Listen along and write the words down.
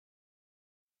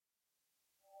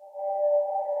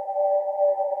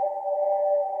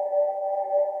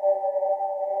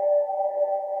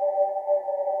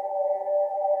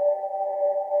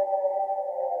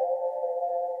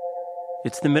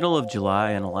It's the middle of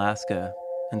July in Alaska,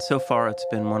 and so far it's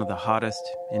been one of the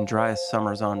hottest and driest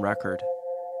summers on record.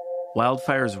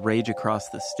 Wildfires rage across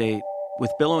the state,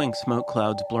 with billowing smoke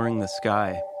clouds blurring the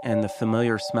sky and the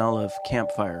familiar smell of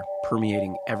campfire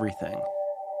permeating everything.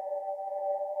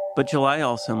 But July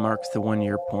also marks the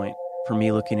one-year point for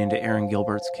me looking into Erin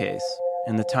Gilbert's case,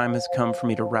 and the time has come for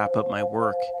me to wrap up my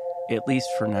work, at least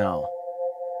for now.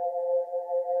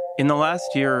 In the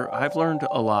last year, I've learned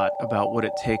a lot about what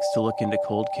it takes to look into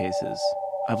cold cases.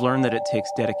 I've learned that it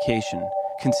takes dedication,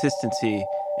 consistency,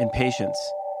 and patience,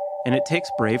 and it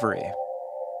takes bravery.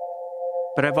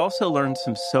 But I've also learned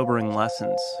some sobering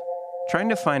lessons. Trying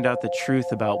to find out the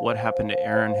truth about what happened to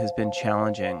Erin has been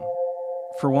challenging.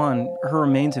 For one, her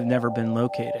remains have never been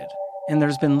located, and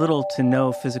there's been little to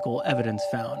no physical evidence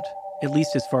found, at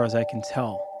least as far as I can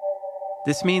tell.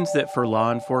 This means that for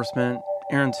law enforcement,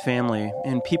 Erin's family,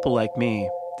 and people like me,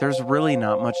 there's really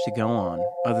not much to go on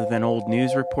other than old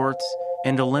news reports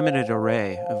and a limited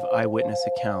array of eyewitness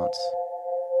accounts.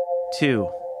 2,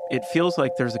 it feels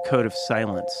like there's a code of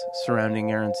silence surrounding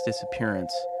Erin's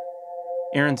disappearance.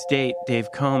 Erin's date,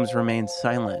 Dave Combs, remains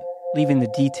silent, leaving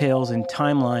the details and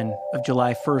timeline of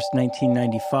July 1st,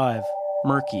 1995,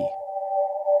 murky.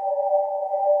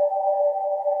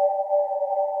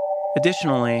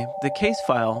 Additionally, the case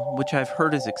file, which I've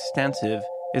heard is extensive,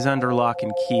 is under lock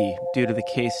and key due to the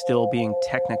case still being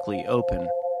technically open.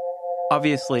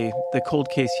 Obviously, the cold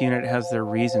case unit has their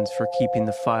reasons for keeping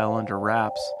the file under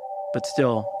wraps, but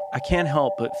still, I can't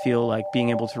help but feel like being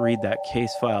able to read that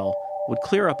case file would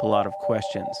clear up a lot of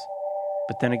questions.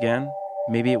 But then again,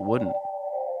 maybe it wouldn't.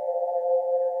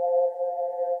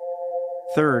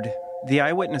 Third, the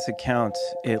eyewitness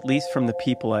accounts, at least from the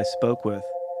people I spoke with,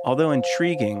 although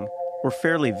intriguing, were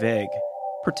fairly vague,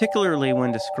 particularly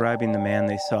when describing the man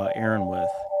they saw Erin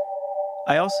with.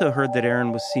 I also heard that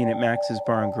Erin was seen at Max's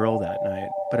Bar and Grill that night,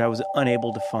 but I was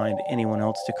unable to find anyone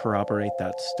else to corroborate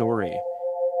that story.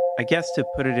 I guess to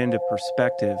put it into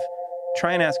perspective,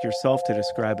 try and ask yourself to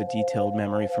describe a detailed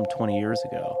memory from 20 years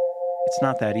ago. It's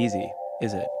not that easy,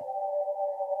 is it?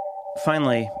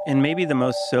 Finally, and maybe the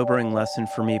most sobering lesson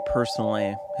for me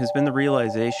personally, has been the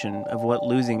realization of what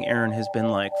losing Erin has been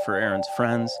like for Erin's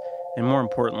friends, and more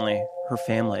importantly, her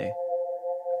family.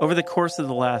 Over the course of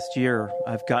the last year,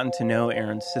 I've gotten to know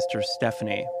Erin's sister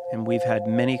Stephanie, and we've had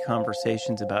many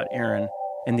conversations about Erin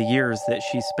and the years that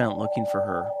she spent looking for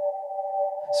her.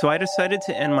 So I decided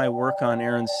to end my work on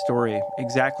Erin's story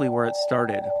exactly where it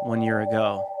started 1 year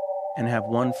ago, and have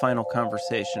one final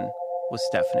conversation with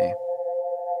Stephanie.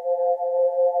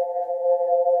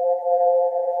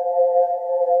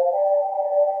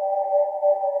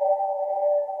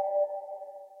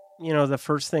 You know, the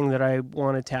first thing that I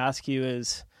wanted to ask you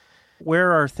is,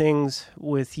 where are things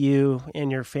with you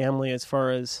and your family as far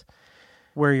as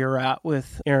where you're at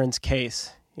with Erin's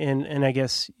case? And I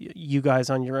guess you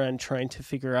guys on your end trying to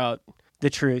figure out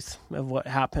the truth of what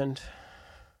happened.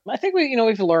 I think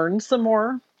we've learned some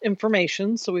more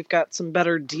information, so we've got some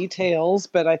better details,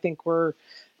 but I think we're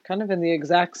kind of in the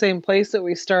exact same place that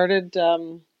we started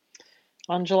on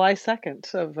July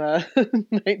 2nd of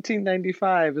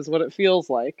 1995 is what it feels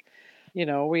like. You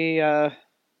know, we are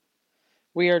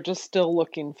just still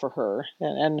looking for her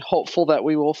and hopeful that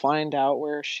we will find out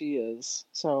where she is.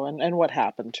 So, and what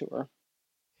happened to her.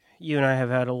 You and I have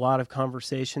had a lot of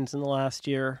conversations in the last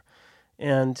year,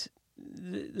 and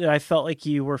I felt like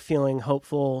you were feeling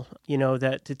hopeful, you know,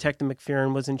 that Detective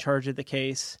McPherson was in charge of the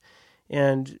case.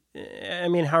 And I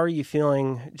mean, how are you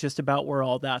feeling just about where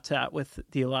all that's at with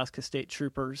the Alaska State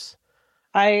Troopers?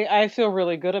 I feel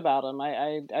really good about them.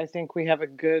 I think we have a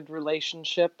good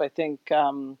relationship. I think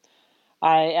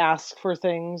I ask for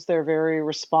things. They're very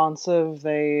responsive.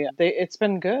 It's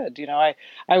been good. You know,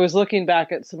 I was looking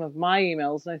back at some of my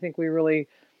emails, and I think we really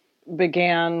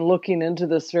began looking into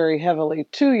this very heavily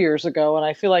 2 years ago. And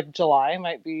I feel like July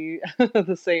might be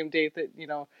the same date that, you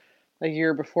know, a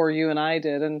year before you and I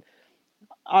did. And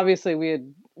obviously we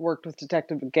had worked with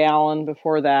Detective Gallen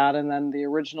before that, and then the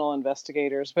original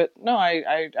investigators. But no,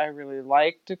 I really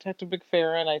like Detective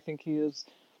McPherson. I think he is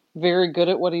very good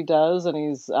at what he does, and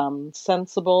he's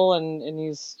sensible, and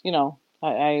he's, you know,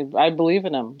 I believe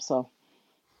in him. So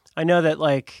I know that,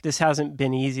 like, this hasn't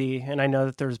been easy, and I know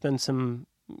that there's been some,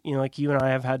 you know, like you and I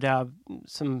have had to have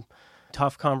some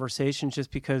tough conversations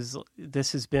just because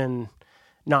this has been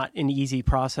not an easy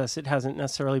process. It hasn't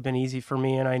necessarily been easy for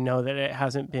me, and I know that it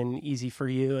hasn't been easy for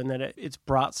you, and that it's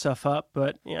brought stuff up.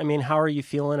 But I mean, how are you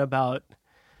feeling about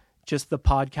just the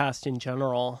podcast in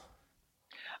general?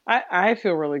 I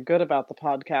feel really good about the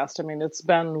podcast. I mean, it's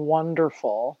been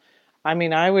wonderful. I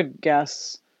mean, I would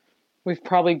guess We've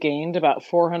probably gained about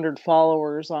 400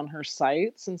 followers on her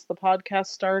site since the podcast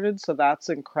started. So that's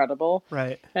incredible.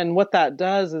 Right. And what that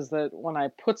does is that when I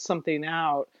put something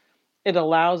out, it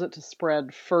allows it to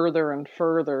spread further and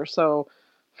further. So,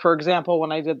 for example,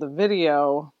 when I did the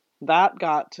video, that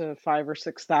got to 5 or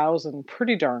 6,000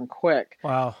 pretty darn quick.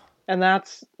 Wow. And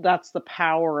that's the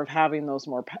power of having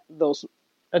those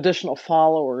additional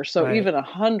followers. So Right. even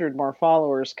 100 more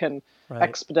followers can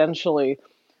exponentially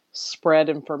spread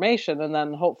information. And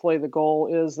then hopefully the goal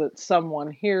is that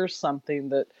someone hears something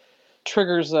that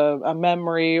triggers a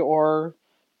memory, or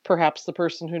perhaps the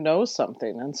person who knows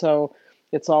something. And so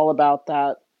it's all about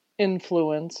that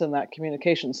influence and that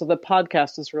communication. So the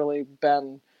podcast has really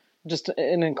been just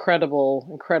an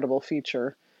incredible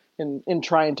feature in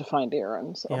trying to find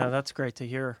Aaron. So. Yeah, that's great to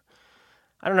hear.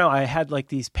 I don't know. I had like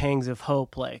these pangs of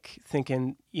hope, like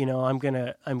thinking, I'm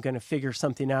gonna figure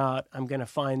something out. I'm gonna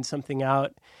find something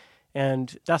out,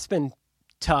 and that's been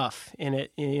tough. In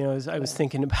it, as I was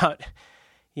thinking about,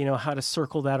 how to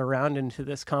circle that around into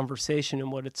this conversation,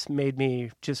 and what it's made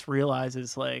me just realize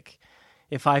is like,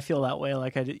 if I feel that way,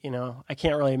 like I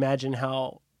can't really imagine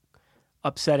how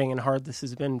upsetting and hard this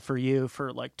has been for you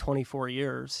for like 24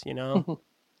 years.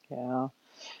 Yeah,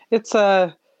 it's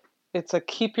a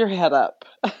keep your head up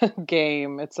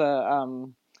game. It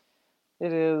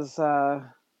is,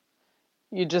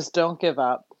 you just don't give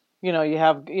up. You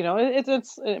have,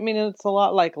 it's a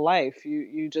lot like life.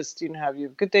 You just, you have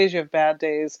good days, you have bad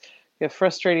days, you have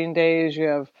frustrating days, you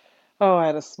have, oh, I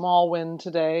had a small win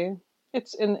today.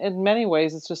 It's in many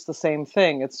ways, it's just the same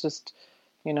thing. It's just,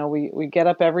 we get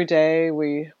up every day.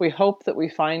 We hope that we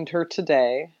find her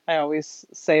today. I always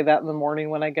say that in the morning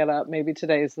when I get up, maybe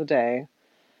today's the day.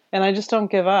 And I just don't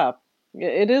give up.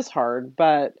 It is hard,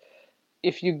 but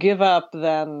if you give up,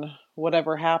 then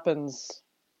whatever happens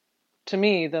to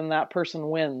me, then that person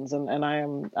wins. And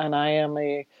I am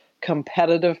a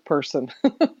competitive person.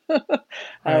 Right.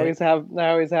 I always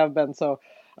have been. So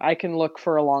I can look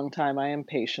for a long time. I am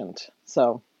patient.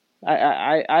 So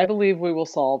I believe we will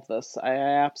solve this. I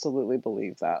absolutely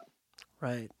believe that.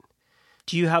 Right.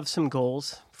 Do you have some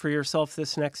goals for yourself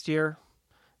this next year,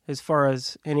 as far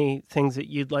as any things that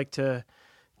you'd like to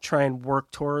try and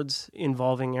work towards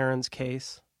involving Aaron's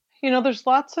case? There's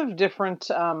lots of different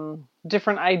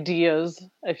ideas,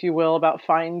 if you will, about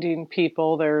finding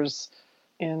people. There's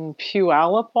in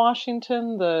Puyallup,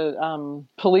 Washington, the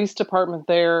police department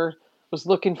there was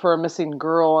looking for a missing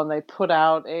girl, and they put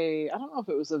out I don't know if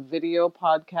it was a video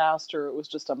podcast or it was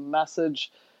just a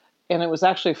message, and it was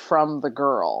actually from the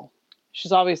girl.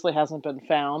 She's obviously hasn't been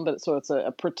found, but so it's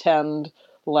a pretend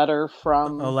letter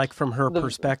from like from her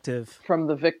perspective, from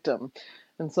the victim.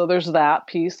 And so there's that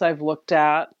piece I've looked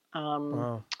at.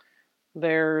 Wow.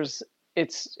 There's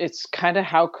it's kind of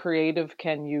how creative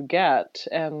can you get,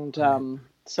 and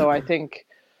so I think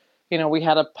we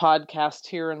had a podcast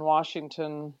here in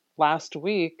Washington last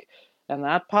week, and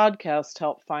that podcast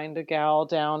helped find a gal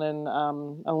down in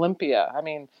Olympia. I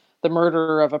mean, the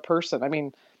murder of a person. I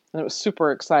mean, and it was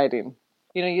super exciting.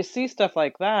 You see stuff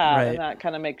like that, Right. and that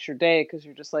kind of makes your day, because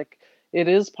you're just like, it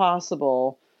is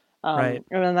possible. Right.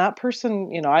 And then that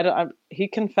person, he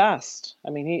confessed. I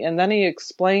mean, and then he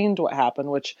explained what happened,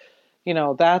 which,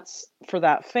 that's for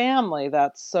that family.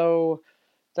 That's so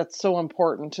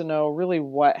important to know really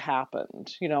what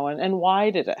happened, and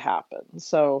why did it happen?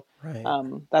 So, Right.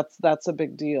 that's a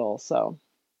big deal. So.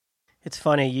 It's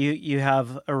funny. You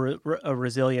have a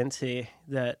resiliency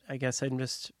that I guess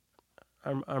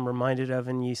I'm reminded of,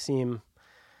 and you seem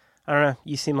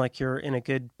like you're in a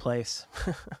good place.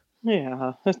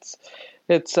 Yeah,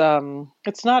 it's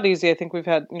not easy. I think we've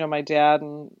had, my dad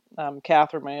and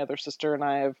Catherine, my other sister,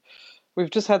 and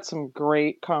we've just had some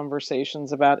great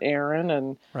conversations about Aaron,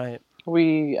 and Right.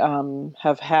 we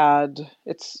have had,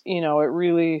 it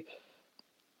really,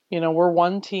 we're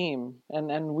one team,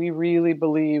 and we really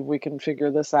believe we can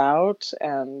figure this out,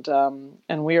 and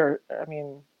we are, I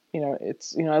mean,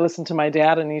 it's, I listen to my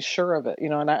dad and he's sure of it,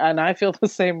 and I feel the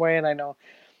same way, and I know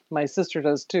my sister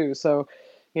does too. So,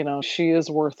 she is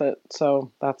worth it. So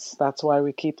that's why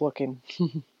we keep looking.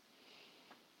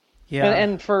 Yeah.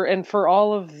 And for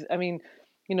all of, I mean,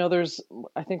 there's,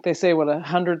 I think they say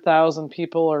 100,000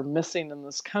 people are missing in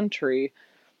this country.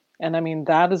 And I mean,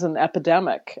 that is an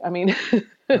epidemic. I mean,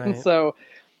 and so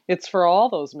it's for all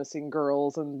those missing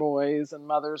girls and boys and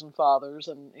mothers and fathers,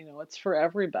 and, it's for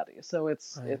everybody. So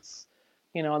it's,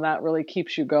 and that really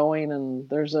keeps you going. And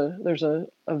there's a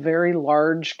very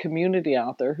large community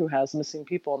out there who has missing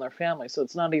people in their family. So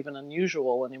it's not even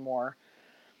unusual anymore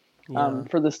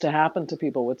for this to happen to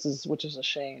people, which is a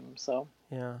shame. So,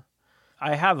 yeah.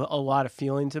 I have a lot of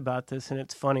feelings about this, and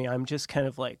it's funny. I'm just kind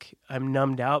of like, I'm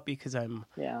numbed out because I'm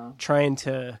trying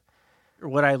to,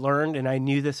 what I learned, and I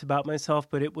knew this about myself,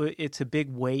 but it's a big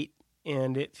weight,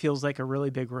 and it feels like a really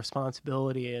big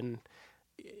responsibility, and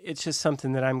it's just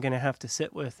something that I'm going to have to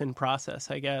sit with and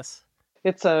process, I guess.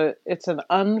 It's an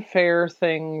unfair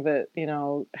thing that,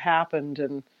 happened.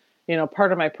 And,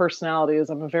 part of my personality is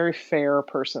I'm a very fair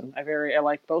person. I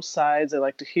like both sides. I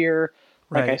like to hear.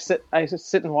 Like right. I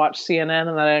sit and watch CNN,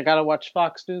 and then I got to watch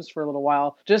Fox News for a little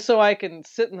while just so I can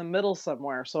sit in the middle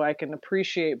somewhere, so I can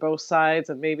appreciate both sides.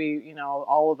 And maybe,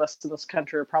 all of us in this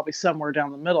country are probably somewhere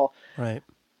down the middle. Right.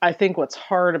 I think what's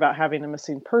hard about having a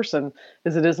missing person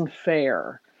is it isn't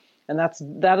fair. And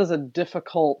that is a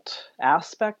difficult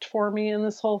aspect for me in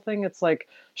this whole thing. It's like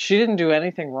she didn't do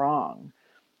anything wrong,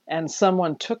 and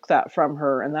someone took that from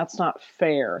her, and that's not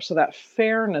fair. So that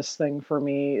fairness thing for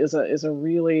me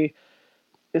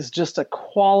is just a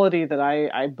quality that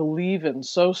I believe in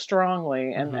so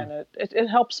strongly. And, and it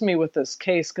helps me with this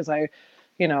case because I'm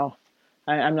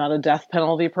not a death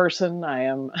penalty person. I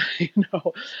am,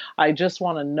 I just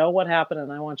want to know what happened,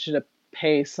 and I want you to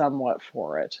pay somewhat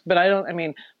for it. But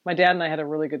my dad and I had a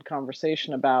really good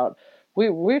conversation about, we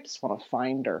just want to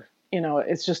find her.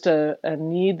 It's just a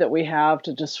need that we have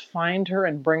to just find her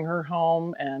and bring her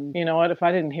home. And you know what, if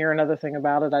I didn't hear another thing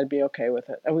about it, I'd be okay with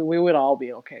it. We would all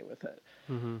be okay with it.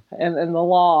 Mm-hmm. And the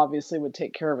law obviously would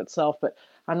take care of itself, but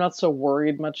I'm not so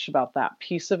worried much about that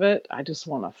piece of it. I just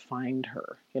want to find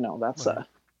her. That's right.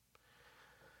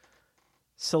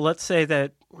 So let's say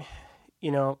that,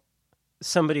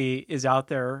 somebody is out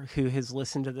there who has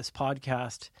listened to this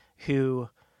podcast who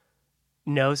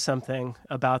knows something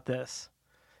about this.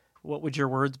 What would your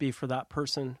words be for that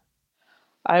person?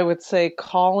 I would say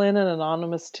call in an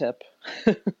anonymous tip.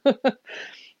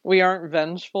 We aren't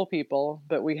vengeful people,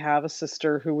 but we have a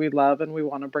sister who we love and we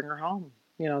want to bring her home.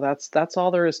 That's all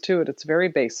there is to it. It's very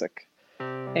basic.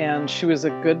 And she was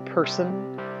a good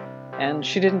person, and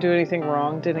she didn't do anything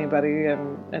wrong to anybody,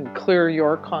 and clear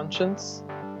your conscience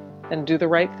and do the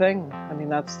right thing.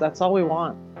 That's all we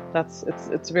want.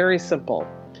 It's very simple.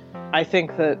 I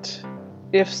think that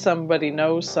if somebody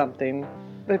knows something,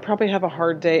 they probably have a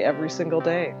hard day every single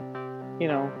day.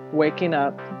 Waking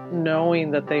up,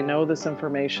 knowing that they know this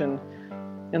information,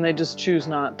 and they just choose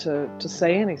not to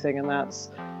say anything. And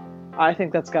I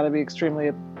think that's got to be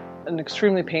an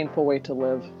extremely painful way to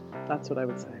live. That's what I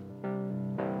would say.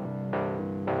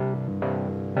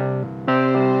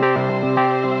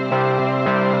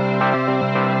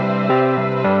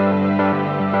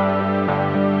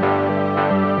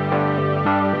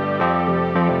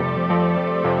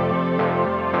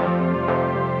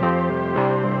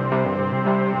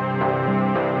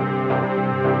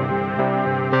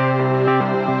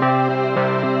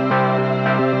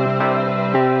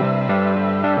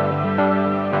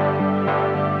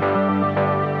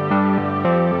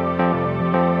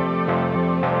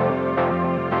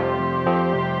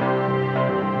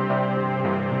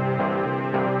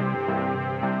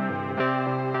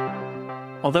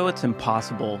 Although it's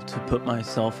impossible to put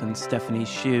myself in Stephanie's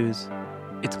shoes,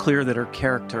 it's clear that her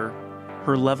character,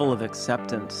 her level of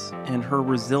acceptance, and her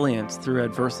resilience through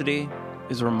adversity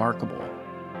is remarkable.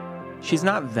 She's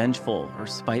not vengeful or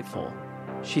spiteful.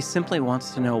 She simply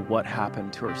wants to know what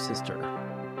happened to her sister.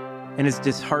 And as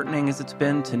disheartening as it's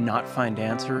been to not find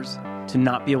answers, to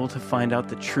not be able to find out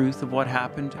the truth of what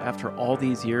happened after all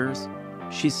these years,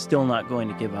 she's still not going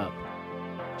to give up.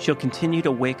 She'll continue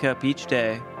to wake up each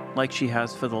day like she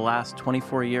has for the last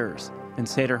 24 years, and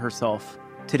say to herself,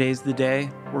 today's the day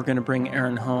we're going to bring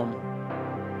Erin home.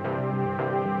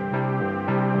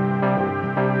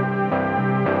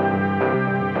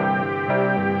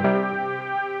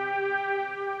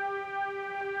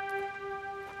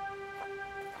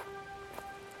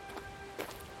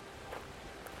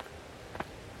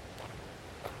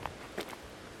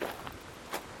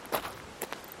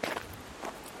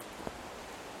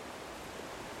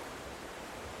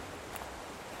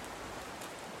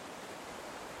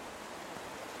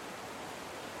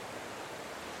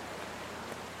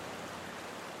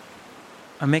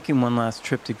 I'm making one last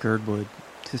trip to Girdwood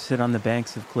to sit on the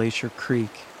banks of Glacier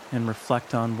Creek and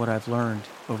reflect on what I've learned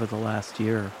over the last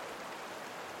year.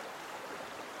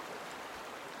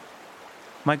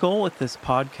 My goal with this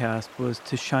podcast was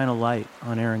to shine a light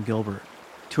on Erin Gilbert,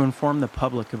 to inform the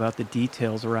public about the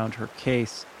details around her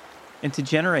case, and to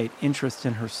generate interest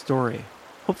in her story.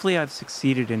 Hopefully I've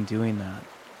succeeded in doing that.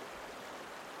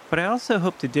 But I also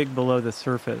hope to dig below the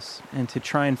surface and to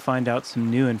try and find out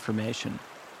some new information.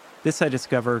 This, I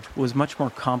discovered, was much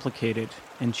more complicated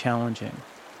and challenging.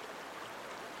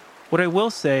 What I will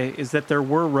say is that there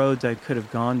were roads I could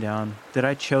have gone down that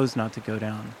I chose not to go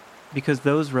down, because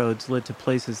those roads led to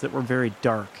places that were very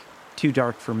dark, too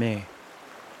dark for me.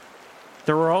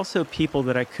 There were also people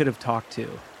that I could have talked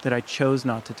to that I chose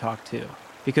not to talk to,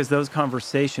 because those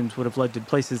conversations would have led to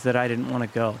places that I didn't want to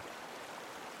go.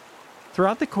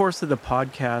 Throughout the course of the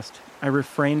podcast, I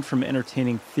refrained from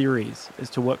entertaining theories as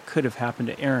to what could have happened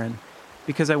to Erin,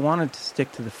 because I wanted to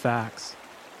stick to the facts.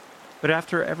 But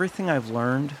after everything I've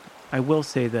learned, I will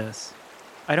say this.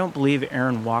 I don't believe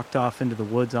Erin walked off into the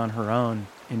woods on her own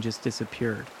and just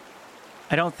disappeared.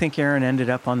 I don't think Erin ended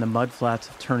up on the mudflats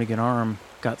of Turnagain Arm,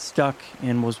 got stuck,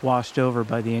 and was washed over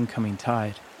by the incoming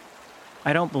tide.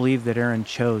 I don't believe that Erin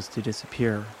chose to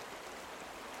disappear.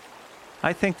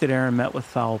 I think that Erin met with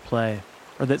foul play,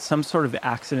 or that some sort of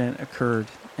accident occurred,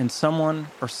 and someone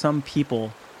or some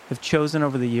people have chosen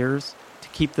over the years to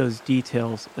keep those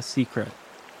details a secret.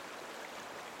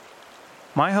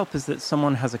 My hope is that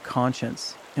someone has a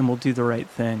conscience and will do the right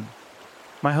thing.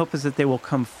 My hope is that they will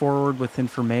come forward with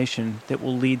information that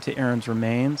will lead to Erin's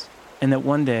remains, and that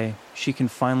one day she can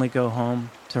finally go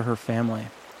home to her family.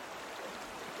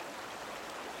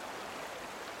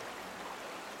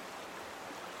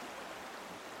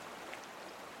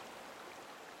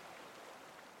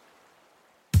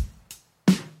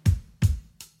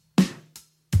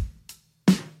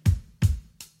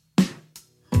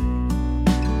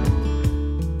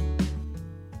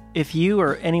 If you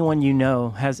or anyone you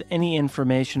know has any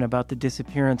information about the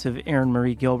disappearance of Erin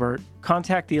Marie Gilbert,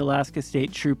 contact the Alaska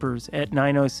State Troopers at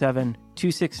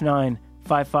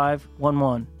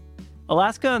 907-269-5511.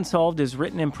 Alaska Unsolved is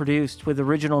written and produced with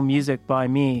original music by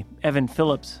me, Evan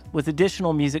Phillips, with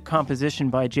additional music composition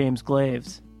by James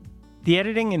Glaves. The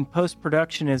editing and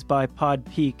post-production is by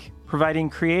PodPeak, providing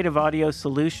creative audio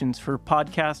solutions for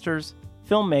podcasters,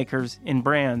 filmmakers, and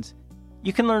brands.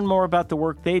 You can learn more about the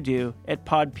work they do at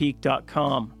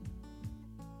podpeak.com.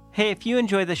 Hey, if you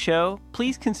enjoy the show,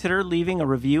 please consider leaving a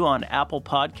review on Apple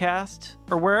Podcasts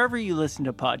or wherever you listen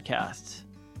to podcasts.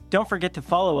 Don't forget to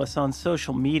follow us on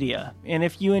social media. And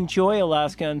if you enjoy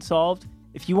Alaska Unsolved,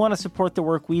 if you want to support the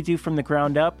work we do from the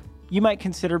ground up, you might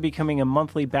consider becoming a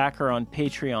monthly backer on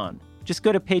Patreon. Just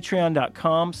go to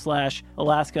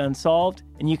patreon.com/Alaska Unsolved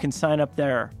and you can sign up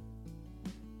there.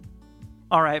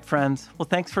 All right, friends. Well,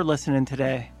 thanks for listening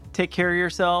today. Take care of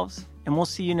yourselves, and we'll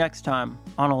see you next time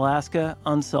on Alaska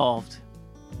Unsolved.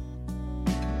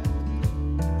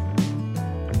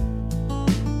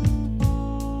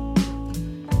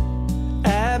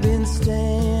 I've been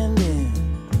standing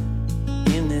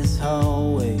in this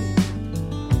hallway,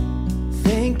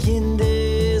 thinking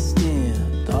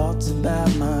distant thoughts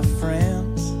about my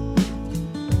friends.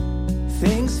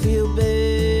 Things feel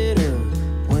better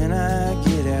when I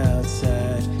get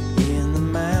outside in the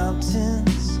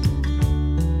mountains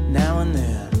now and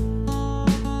then.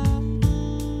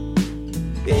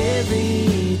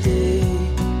 Every day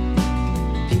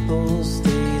people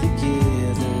stay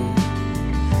together,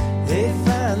 they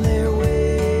find their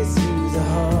way through the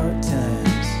hard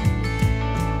times.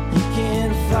 You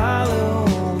can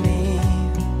follow me,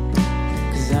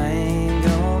 'cause I ain't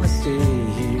gonna stay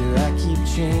here. I keep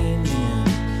changing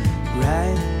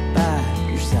right by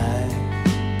your side.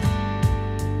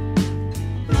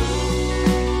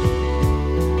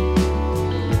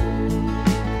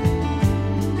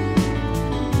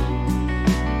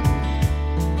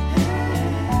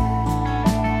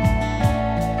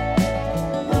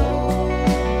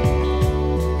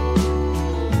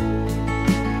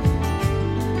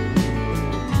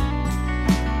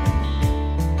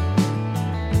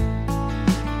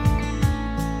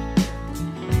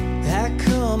 I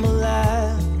come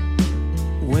alive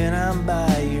when I'm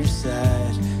by your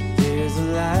side. There's a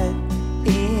light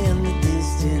in the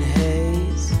distant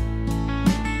haze,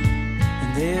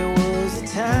 and there was a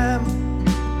time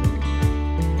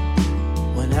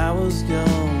when I was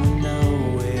going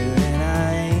nowhere, and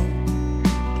I ain't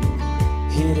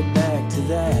headed back to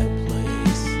that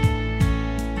place.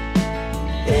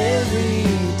 Every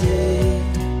day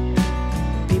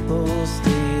people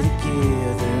stay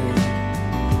together,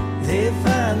 they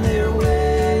find their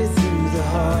way through the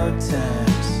hard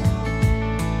times.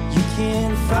 You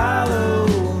can follow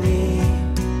me,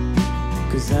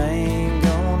 'cause I ain't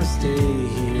gonna stay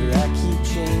here. I keep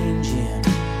changing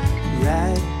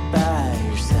right by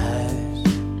your side.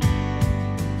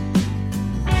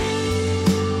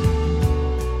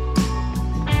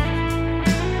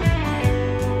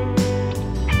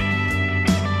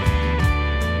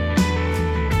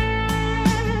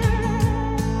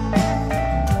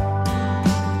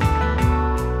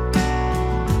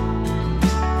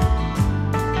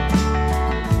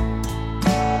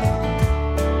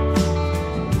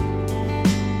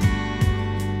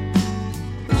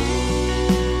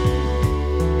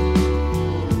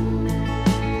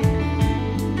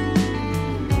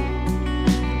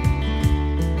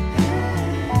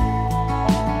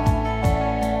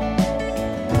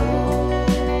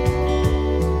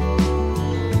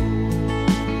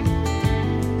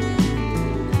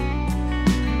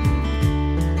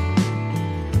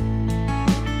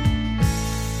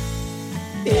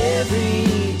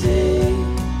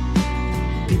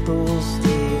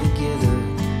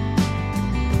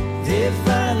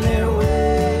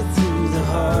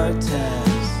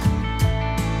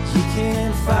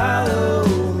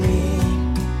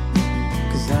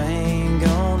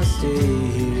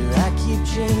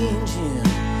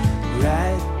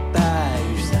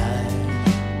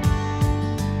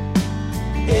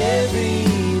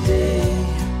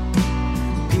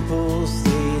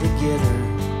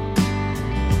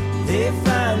 they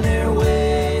find their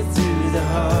way through the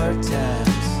hard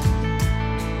times.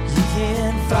 You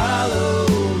can follow